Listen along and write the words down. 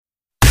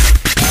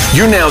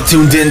You're now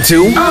tuned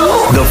into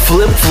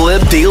the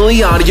Flip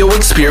Daily Audio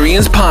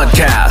Experience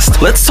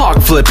Podcast. Let's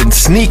talk flipping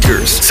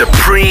sneakers,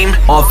 Supreme,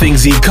 all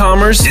things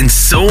e-commerce, and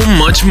so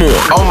much more.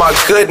 Oh my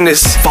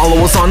goodness. Follow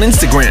us on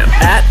Instagram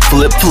at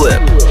Flip.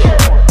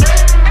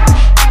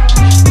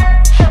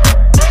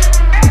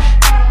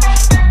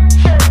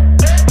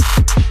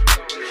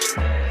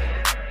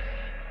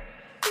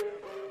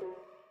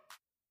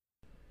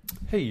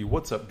 Hey,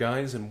 what's up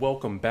guys, and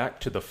welcome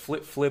back to the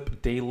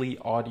Flip Daily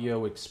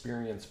Audio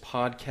Experience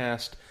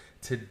Podcast.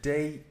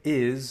 Today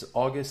is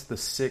August the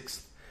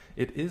 6th.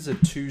 It is a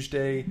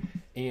Tuesday,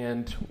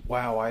 and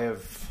wow,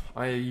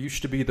 I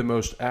used to be the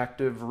most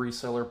active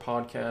reseller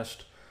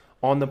podcast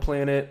on the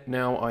planet.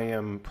 Now I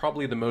am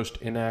probably the most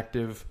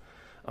inactive.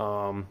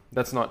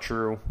 That's not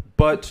true,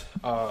 but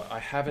I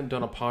haven't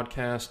done a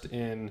podcast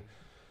in,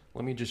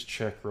 let me just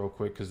check real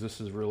quick because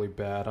this is really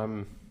bad.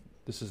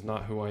 This is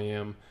not who I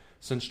am.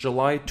 Since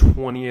July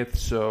 20th,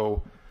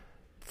 so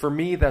for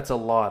me, that's a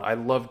lot. I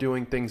love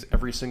doing things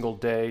every single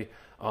day,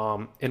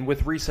 and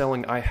with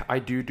reselling, I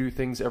do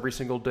things every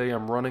single day.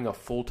 I'm running a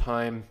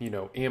full-time,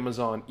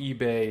 Amazon,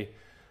 eBay,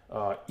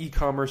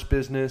 e-commerce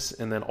business,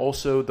 and then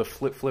also the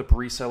Flip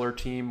reseller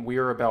team. We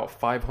are about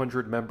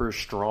 500 members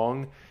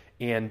strong,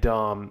 and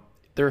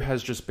there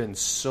has just been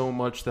so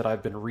much that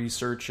I've been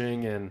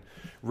researching, and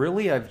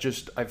really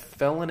I've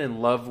fallen in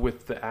love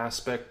with the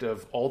aspect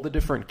of all the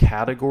different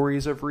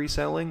categories of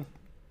reselling.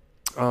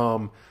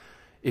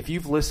 If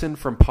you've listened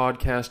from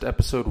podcast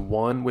episode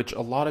 1, which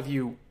a lot of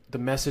you, the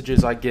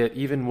messages I get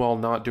even while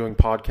not doing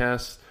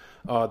podcasts,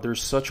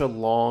 there's such a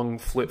long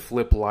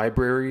Flip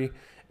library,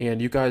 and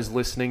you guys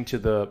listening to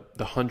the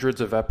hundreds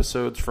of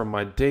episodes from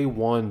my day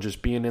one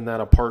just being in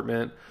that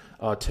apartment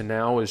to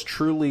now is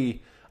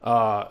truly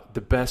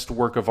the best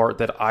work of art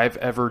that I've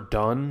ever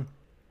done,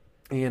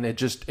 and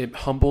it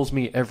humbles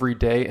me every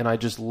day. And I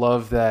just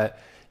love that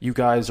you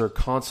guys are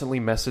constantly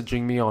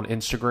messaging me on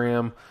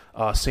Instagram,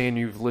 saying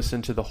you've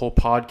listened to the whole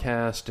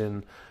podcast,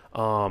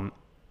 and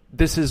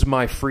this is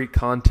my free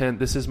content.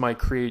 This is my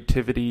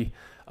creativity.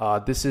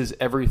 This is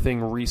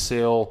everything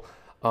resale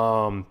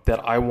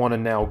that I want to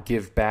now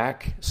give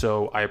back.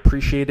 So I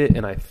appreciate it,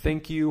 and I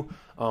thank you.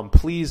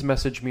 Please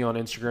message me on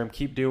Instagram.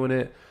 Keep doing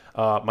it.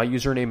 My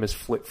username is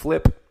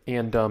Flip.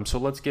 And so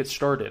let's get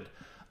started.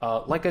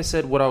 Like I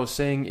said, what I was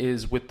saying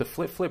is with the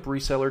Flip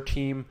reseller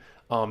team,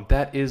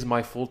 that is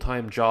my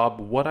full-time job.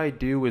 What I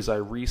do is I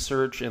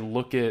research and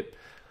look at,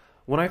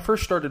 when I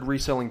first started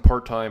reselling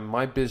part-time,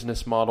 my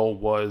business model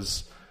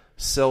was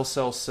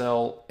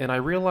sell, and I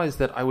realized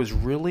that I was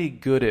really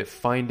good at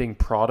finding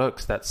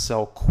products that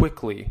sell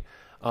quickly.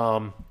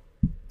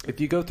 If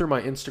you go through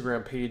my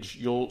Instagram page,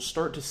 you'll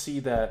start to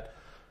see that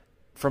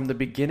from the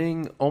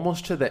beginning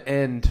almost to the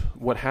end,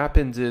 what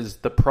happens is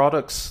the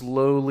product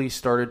slowly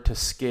started to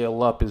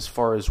scale up as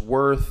far as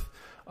worth,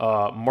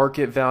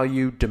 market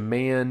value,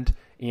 demand,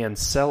 and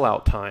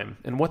sellout time.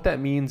 And what that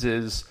means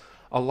is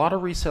a lot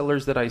of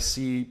resellers that I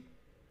see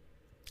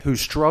who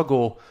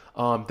struggle,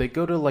 they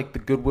go to like the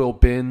Goodwill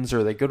bins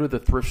or they go to the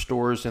thrift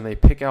stores and they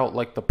pick out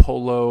like the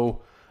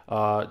polo,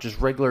 just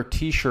regular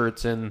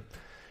t-shirts, and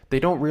they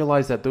don't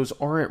realize that those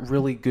aren't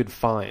really good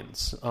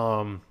finds.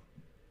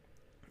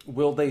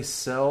 Will they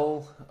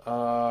sell?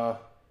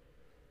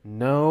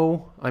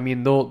 No. I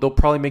mean, they'll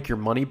probably make your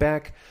money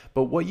back.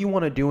 But what you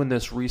want to do in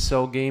this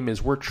resale game is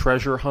we're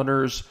treasure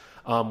hunters.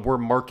 We're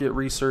market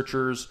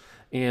researchers.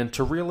 And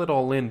to reel it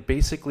all in,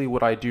 basically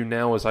what I do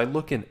now is I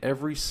look in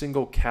every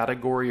single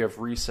category of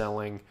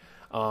reselling,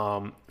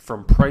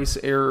 from price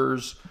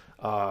errors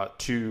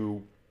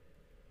to,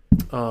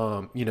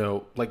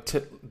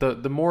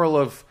 the moral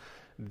of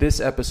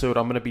this episode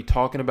I'm going to be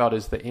talking about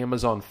is the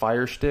Amazon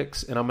Fire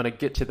Sticks, and I'm going to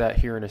get to that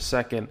here in a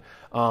second.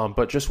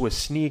 But just with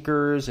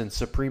sneakers and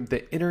Supreme,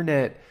 the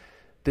internet,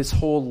 this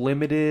whole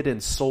limited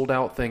and sold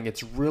out thing,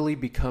 it's really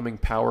becoming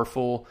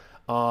powerful.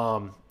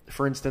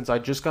 For instance, I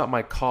just got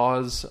my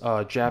KAWS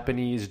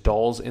Japanese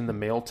dolls in the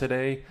mail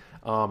today.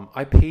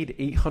 I paid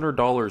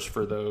 $800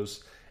 for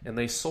those, and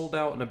they sold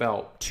out in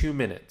about 2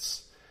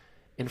 minutes.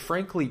 And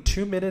frankly,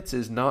 2 minutes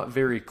is not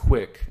very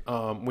quick.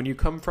 When you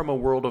come from a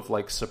world of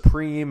like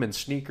Supreme and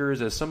sneakers,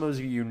 as some of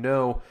you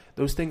know,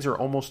 those things are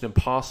almost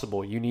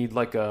impossible. You need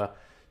like a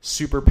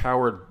super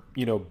powered,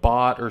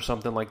 bot or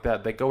something like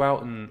that. They go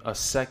out in a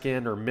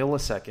second or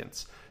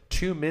milliseconds.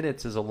 2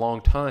 minutes is a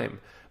long time,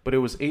 but it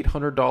was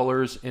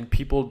 $800, and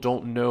people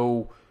don't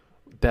know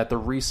that the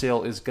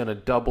resale is going to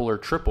double or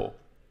triple.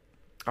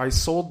 I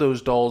sold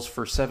those dolls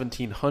for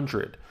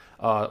 $1,700.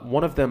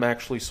 One of them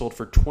actually sold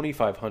for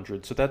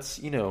 $2,500. So that's,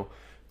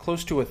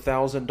 close to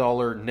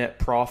 $1,000 net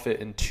profit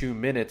in 2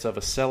 minutes of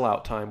a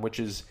sellout time, which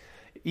is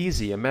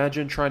easy.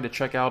 Imagine trying to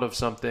check out of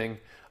something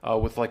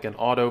with like an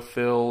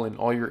autofill and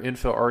all your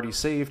info already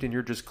saved, and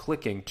you're just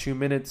clicking. 2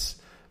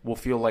 minutes will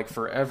feel like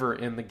forever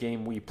in the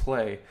game we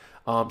play.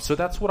 So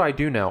that's what I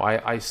do now.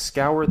 I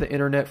scour the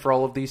internet for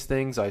all of these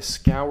things. I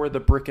scour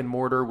the brick and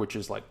mortar, which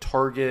is like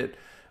Target,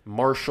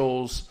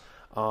 Marshalls,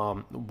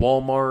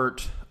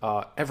 Walmart,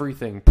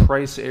 everything,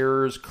 price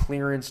errors,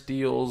 clearance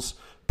deals,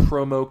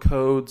 promo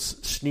codes,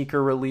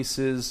 sneaker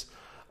releases,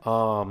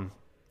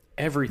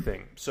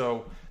 everything.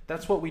 So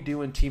that's what we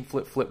do in Team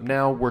Flip Flip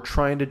now. We're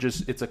trying to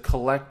it's a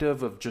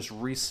collective of just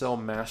resell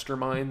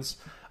masterminds.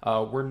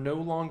 We're no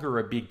longer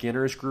a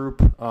beginners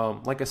group.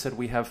 Like I said,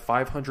 we have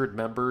 500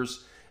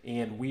 members,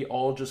 and we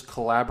all just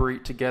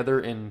collaborate together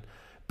and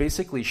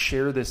basically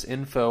share this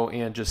info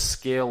and just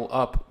scale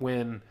up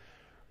when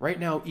right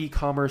now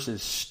e-commerce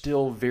is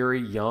still very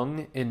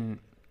young. And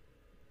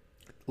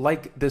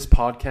like this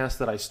podcast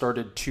that I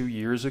started 2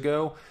 years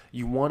ago,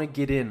 you want to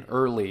get in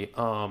early.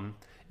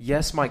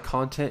 Yes, my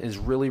content is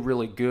really,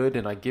 really good,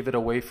 and I give it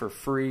away for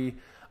free.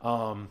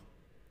 And,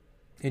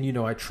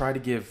 I try to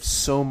give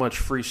so much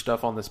free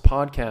stuff on this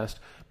podcast,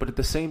 but at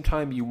the same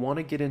time, you want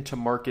to get into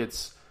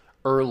markets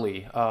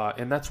early.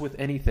 And that's with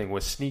anything.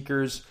 With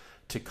sneakers,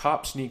 to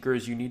cop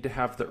sneakers, you need to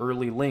have the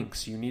early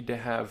links. You need to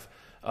have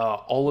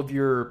all of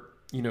your,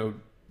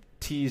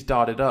 T's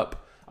dotted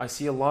up. I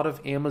see a lot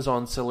of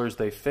Amazon sellers,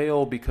 they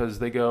fail because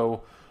they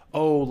go,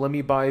 oh, let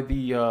me buy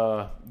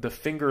the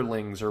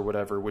fingerlings or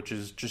whatever, which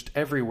is just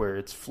everywhere.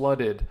 It's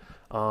flooded.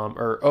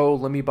 Or, oh,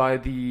 let me buy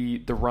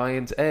the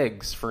Ryan's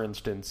eggs, for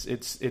instance.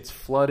 It's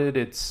flooded.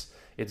 It's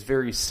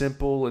very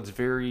simple. It's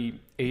very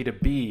A to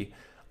B.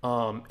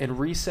 And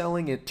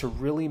reselling it to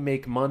really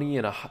make money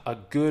and a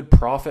good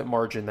profit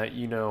margin that,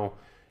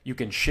 you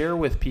can share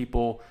with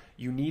people,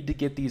 you need to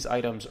get these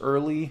items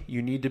early.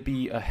 You need to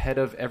be ahead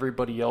of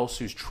everybody else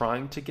who's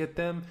trying to get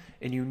them.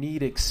 And you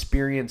need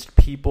experienced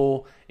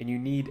people, and you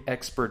need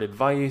expert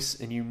advice,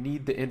 and you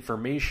need the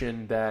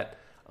information that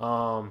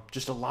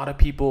just a lot of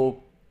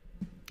people,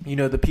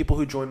 the people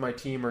who join my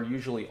team are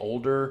usually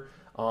older,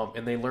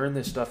 and they learn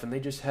this stuff and they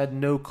just had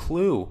no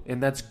clue.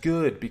 And that's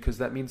good because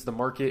that means the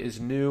market is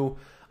new.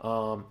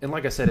 And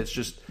like I said, it's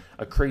just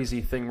a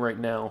crazy thing right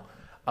now.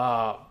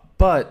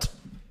 But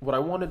what I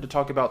wanted to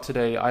talk about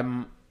today,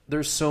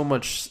 there's so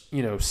much,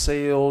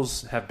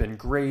 sales have been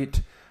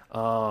great.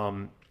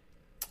 I've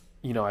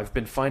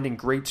been finding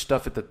great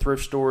stuff at the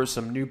thrift stores,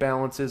 some New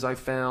Balances I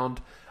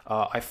found.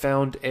 I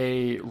found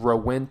a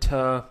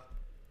Rowenta.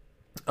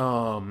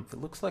 It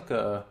looks like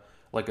a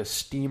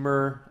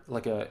steamer,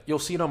 you'll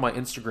see it on my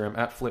Instagram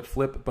at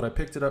FlipFlip, but I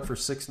picked it up for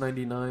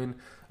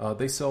 $6.99.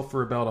 They sell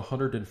for about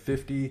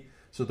 $150,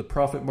 so the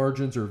profit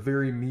margins are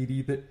very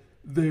meaty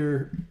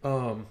there.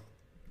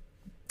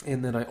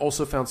 And then I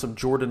also found some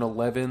Jordan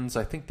 11s.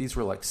 I think these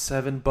were like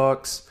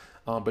 $7.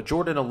 But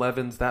Jordan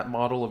 11s, that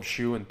model of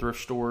shoe in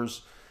thrift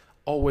stores,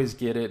 always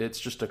get it. It's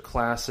just a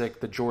classic.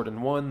 The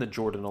Jordan 1, the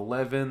Jordan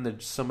 11,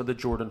 some of the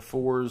Jordan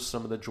 4s,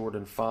 some of the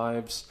Jordan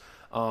 5s.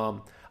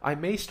 I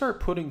may start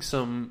putting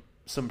some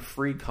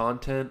free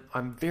content.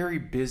 I'm very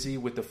busy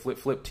with the Flip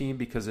Flip team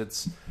because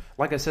it's,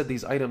 like I said,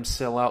 these items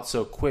sell out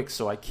so quick,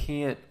 so I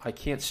can't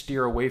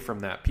steer away from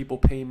that. People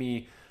pay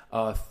me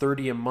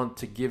 $30 a month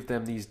to give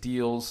them these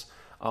deals.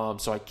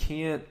 So I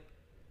can't,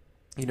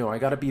 I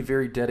got to be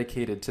very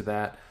dedicated to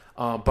that.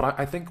 But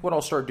I think what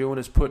I'll start doing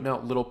is putting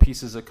out little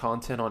pieces of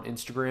content on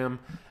Instagram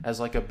as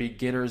like a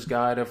beginner's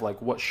guide of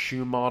like what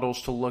shoe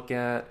models to look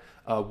at,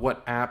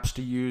 what apps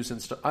to use and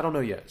stuff. I don't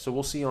know yet. So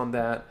we'll see on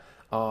that.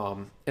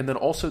 And then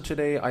also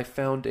today I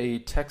found a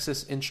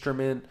Texas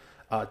Instrument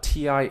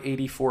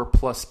TI-84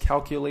 Plus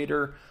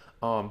calculator.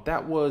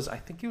 That was, I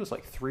think it was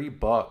like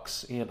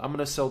 $3. And I'm going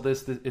to sell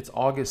this. It's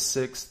August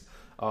 6th.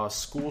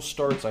 School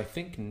starts, I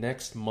think,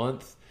 next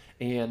month.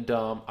 And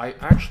I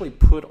actually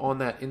put on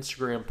that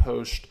Instagram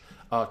post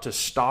to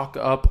stock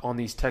up on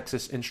these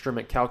Texas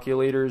Instrument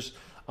calculators.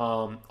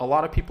 A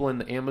lot of people in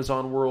the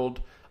Amazon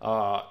world,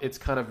 it's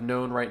kind of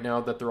known right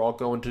now that they're all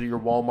going to your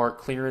Walmart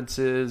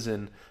clearances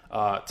and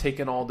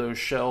taking all those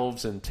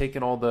shelves and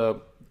taking all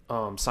the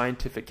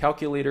scientific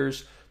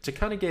calculators to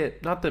kind of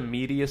get, not the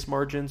meatiest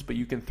margins, but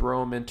you can throw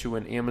them into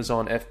an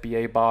Amazon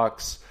FBA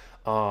box.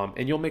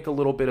 And you'll make a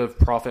little bit of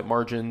profit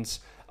margins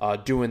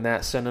doing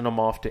that, sending them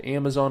off to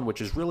Amazon,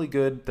 which is really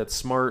good. That's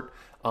smart.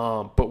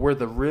 But where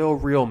the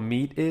real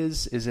meat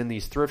is in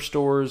these thrift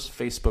stores,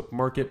 Facebook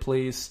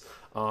Marketplace,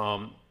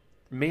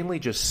 mainly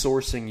just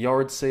sourcing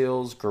yard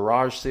sales,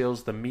 garage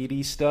sales, the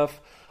meaty stuff.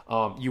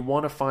 You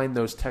want to find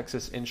those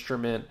Texas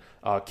Instrument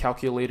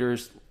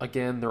calculators.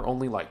 Again, they're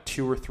only like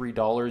 $2 or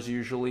 $3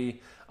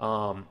 usually.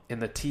 And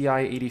the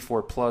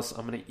TI-84 Plus,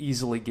 I'm going to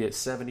easily get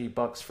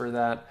 $70 for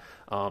that.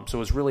 So I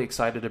was really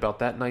excited about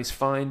that nice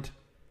find.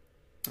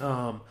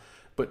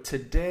 But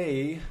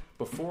today,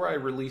 before I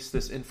release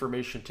this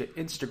information to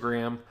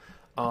Instagram,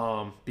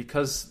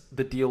 because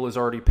the deal is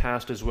already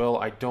passed as well,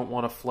 I don't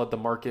want to flood the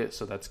market,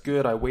 so that's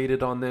good. I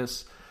waited on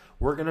this.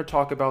 We're going to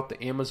talk about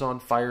the Amazon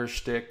Fire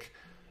Stick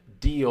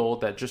deal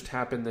that just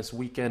happened this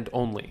weekend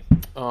only.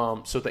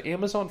 So the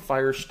Amazon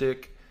Fire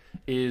Stick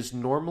is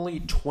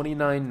normally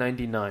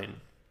 $29.99,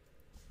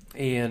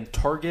 and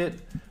Target,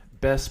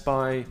 Best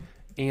Buy,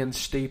 and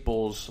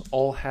Staples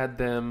all had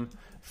them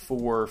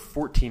for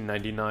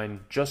 $14.99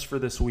 just for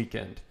this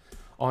weekend.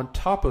 On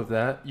top of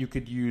that, you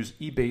could use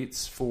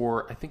Ebates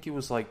for, I think it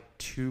was like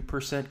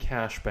 2%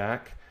 cash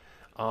back.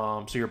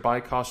 So your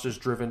buy cost is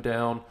driven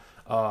down.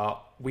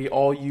 we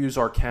all use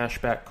our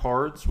cashback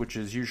cards, which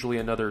is usually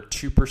another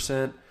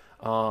 2%.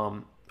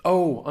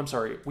 I'm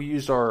sorry. We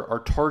used our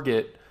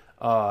Target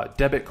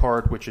debit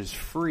card, which is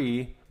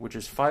free, which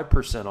is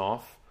 5%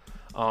 off.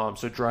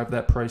 So drive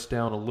that price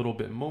down a little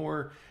bit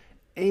more.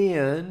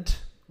 And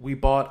we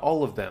bought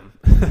all of them.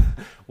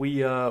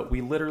 We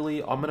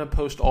literally, I'm going to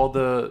post all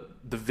the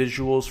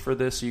visuals for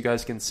this so you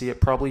guys can see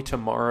it probably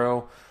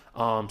tomorrow.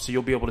 So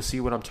you'll be able to see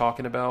what I'm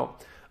talking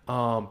about.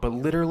 But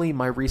literally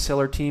my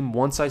reseller team,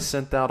 once I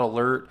sent that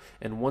alert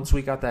and once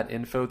we got that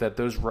info that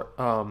those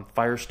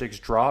Fire Sticks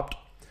dropped,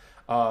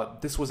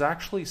 this was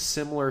actually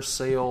similar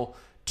sale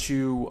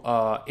to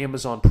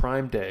Amazon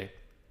Prime Day.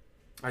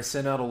 I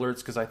sent out alerts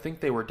because I think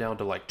they were down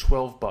to like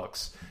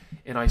 $12.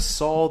 And I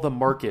saw the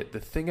market. The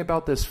thing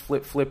about this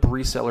Flip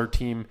reseller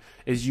team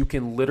is you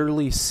can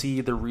literally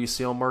see the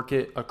resale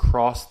market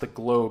across the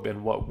globe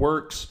and what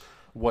works,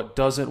 what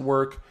doesn't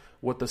work,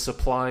 what the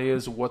supply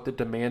is, what the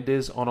demand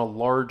is on a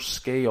large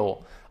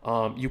scale.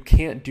 You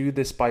can't do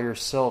this by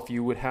yourself.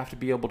 You would have to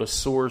be able to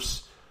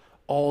source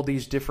all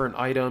these different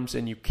items,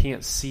 and you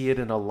can't see it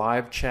in a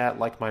live chat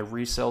like my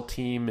resale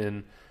team,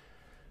 and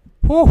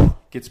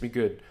gets me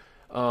good.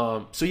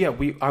 So yeah,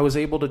 I was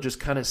able to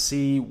just kind of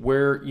see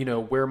where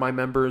my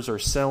members are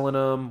selling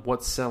them,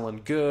 what's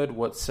selling good,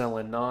 what's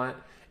selling not.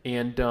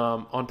 And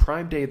on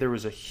Prime Day, there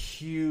was a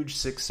huge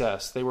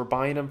success. They were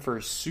buying them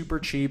for super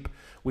cheap.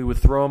 We would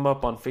throw them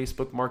up on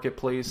Facebook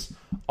Marketplace,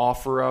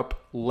 OfferUp,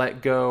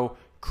 LetGo,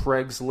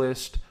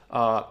 Craigslist.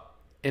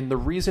 And the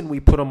reason we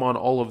put them on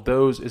all of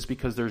those is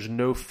because there's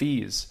no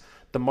fees.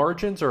 The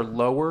margins are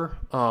lower,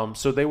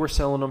 so they were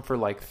selling them for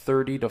like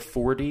 30 to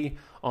 40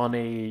 on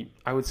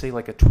I would say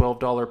like a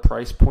 $12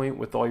 price point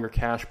with all your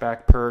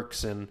cashback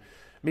perks and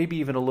maybe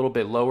even a little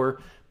bit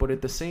lower. But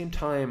at the same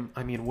time,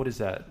 I mean, what is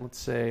that? Let's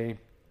say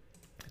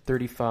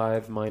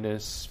 35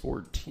 minus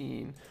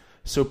 14.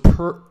 So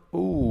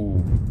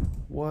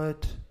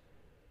what?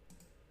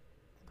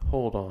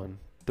 Hold on.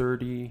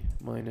 30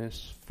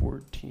 minus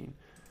 14.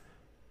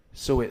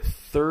 So at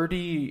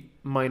 30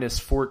 minus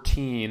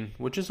 14,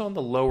 which is on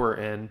the lower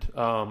end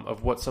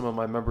of what some of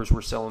my members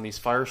were selling these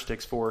Fire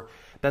Sticks for,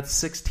 that's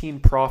 16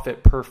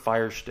 profit per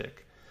Fire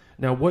Stick.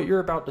 Now, what you're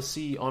about to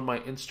see on my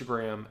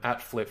Instagram at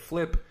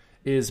FlipFlip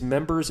is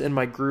members in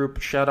my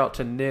group. Shout out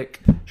to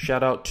Nick.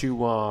 Shout out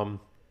to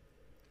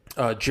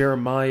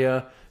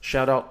Jeremiah.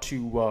 Shout out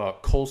to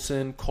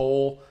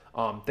Cole.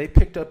 They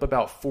picked up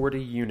about 40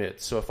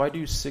 units. So if I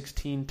do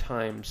 16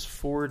 times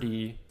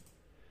 40...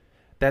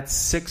 that's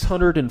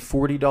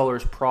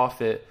 $640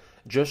 profit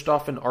just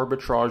off an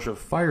arbitrage of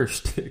Fire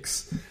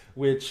Sticks,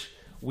 which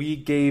we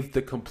gave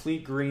the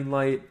complete green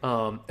light.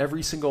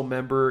 Every single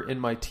member in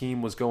my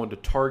team was going to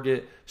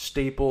Target,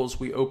 Staples.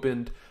 We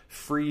opened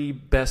free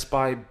Best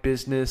Buy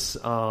business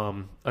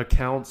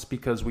accounts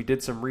because we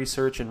did some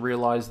research and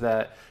realized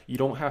that you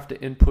don't have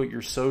to input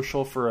your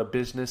social for a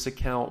business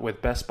account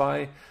with Best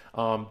Buy.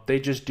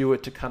 They just do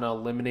it to kind of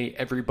eliminate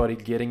everybody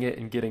getting it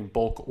and getting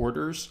bulk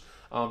orders.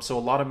 So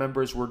a lot of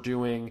members were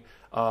doing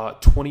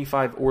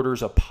 25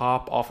 orders a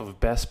pop off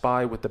of Best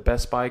Buy with the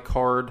Best Buy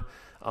card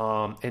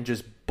and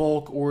just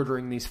bulk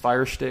ordering these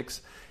Fire Sticks.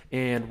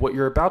 And what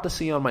you're about to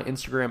see on my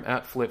Instagram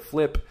at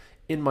FlipFlip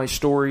in my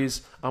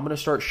stories, I'm going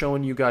to start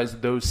showing you guys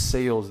those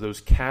sales,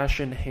 those cash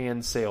in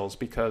hand sales,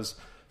 because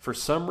for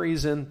some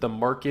reason the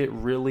market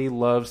really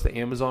loves the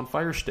Amazon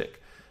Fire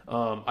Stick.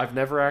 I've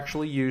never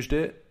actually used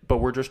it, but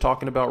we're just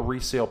talking about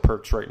resale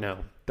perks right now.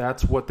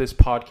 That's what this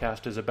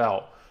podcast is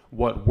about.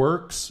 What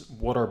works,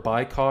 what our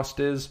buy cost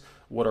is,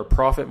 what our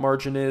profit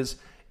margin is,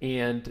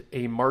 and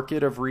a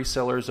market of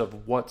resellers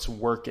of what's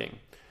working.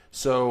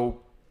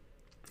 So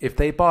if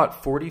they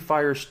bought 40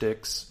 Fire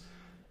Sticks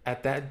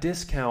at that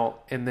discount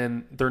and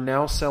then they're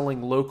now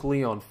selling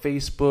locally on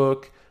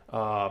Facebook,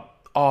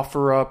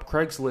 OfferUp,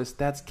 Craigslist,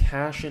 that's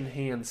cash in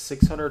hand,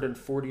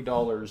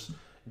 $640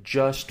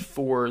 just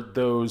for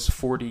those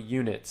 40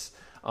 units.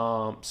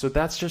 So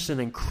that's just an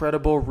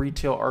incredible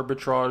retail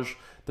arbitrage.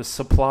 The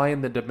supply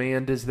and the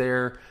demand is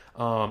there.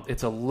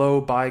 It's a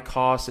low buy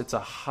cost. It's a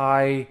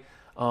high.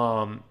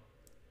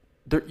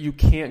 You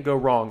can't go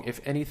wrong.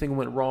 If anything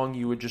went wrong,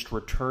 you would just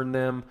return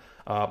them.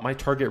 My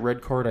Target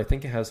Red Card, I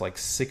think it has like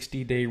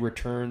 60-day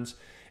returns.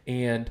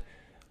 And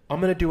I'm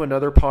going to do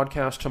another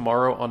podcast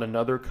tomorrow on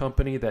another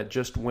company that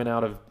just went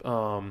out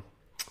of...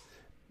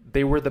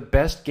 they were the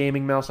best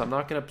gaming mouse. I'm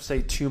not going to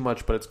say too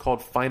much, but it's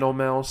called Final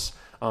Mouse.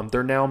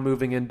 They're now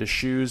moving into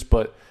shoes,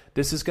 but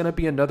this is going to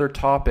be another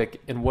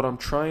topic. And what I'm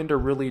trying to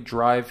really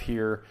drive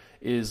here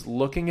is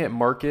looking at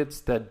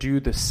markets that do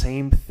the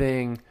same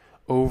thing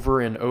over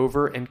and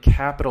over and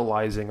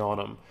capitalizing on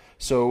them.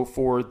 So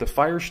for the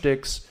Fire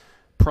Sticks,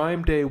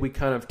 Prime Day, we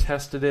kind of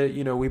tested it.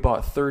 We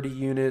bought 30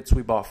 units.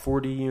 We bought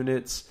 40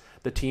 units.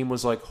 The team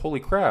was like, holy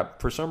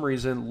crap. For some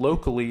reason,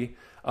 locally,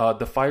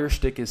 the Fire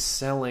Stick is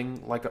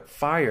selling like a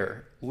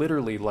fire.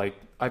 Literally, like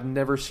I've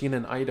never seen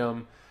an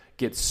item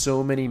get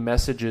so many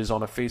messages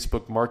on a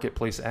Facebook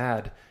Marketplace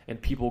ad,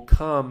 and people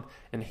come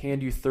and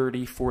hand you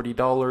 $30,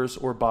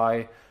 $40 or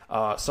buy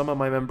Some of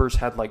my members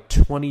had like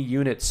 20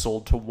 units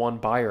sold to one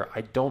buyer.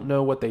 I don't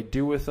know what they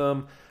do with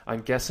them.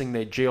 I'm guessing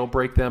they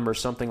jailbreak them or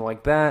something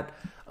like that.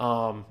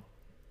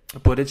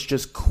 But it's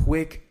just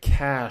quick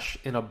cash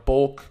in a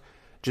bulk.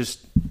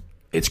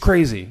 It's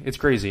crazy. It's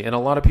crazy. And a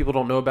lot of people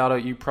don't know about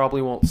it. You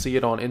probably won't see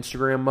it on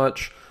Instagram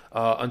much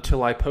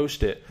until I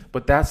post it.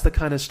 But that's the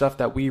kind of stuff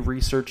that we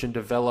research and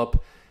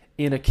develop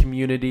in a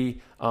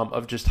community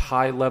of just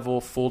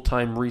high-level,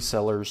 full-time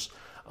resellers.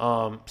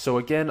 So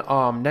again,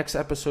 next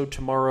episode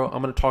tomorrow,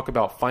 I'm going to talk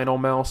about Final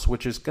Mouse,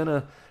 which is going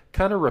to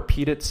kind of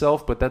repeat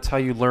itself, but that's how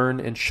you learn,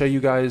 and show you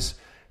guys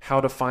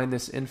how to find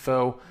this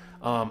info.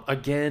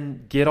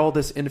 Again, get all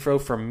this info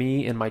from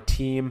me and my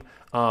team.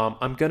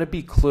 I'm going to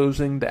be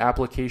closing the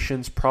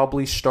applications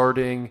probably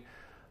starting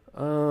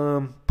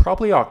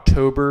probably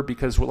October,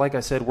 because like I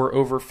said, we're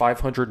over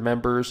 500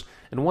 members,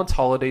 and once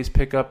holidays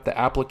pick up, the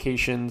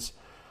applications,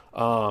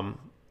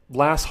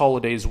 last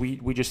holidays,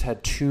 we just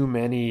had too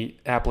many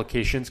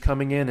applications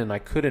coming in, and I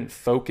couldn't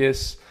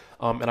focus,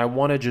 and I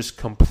want to just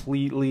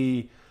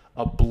completely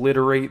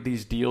obliterate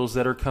these deals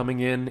that are coming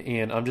in,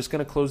 and I'm just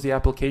going to close the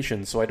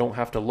applications so I don't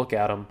have to look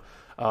at them.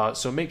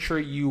 So make sure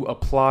you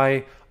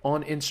apply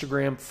on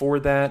Instagram for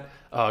that.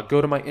 Go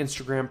to my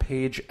Instagram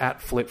page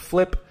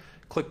 @FlipFlip.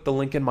 Click the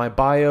link in my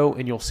bio,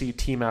 and you'll see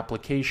team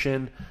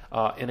application.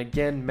 And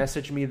again,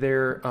 message me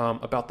there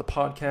about the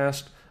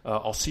podcast.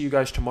 I'll see you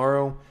guys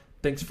tomorrow.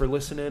 Thanks for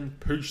listening.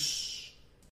 Peace.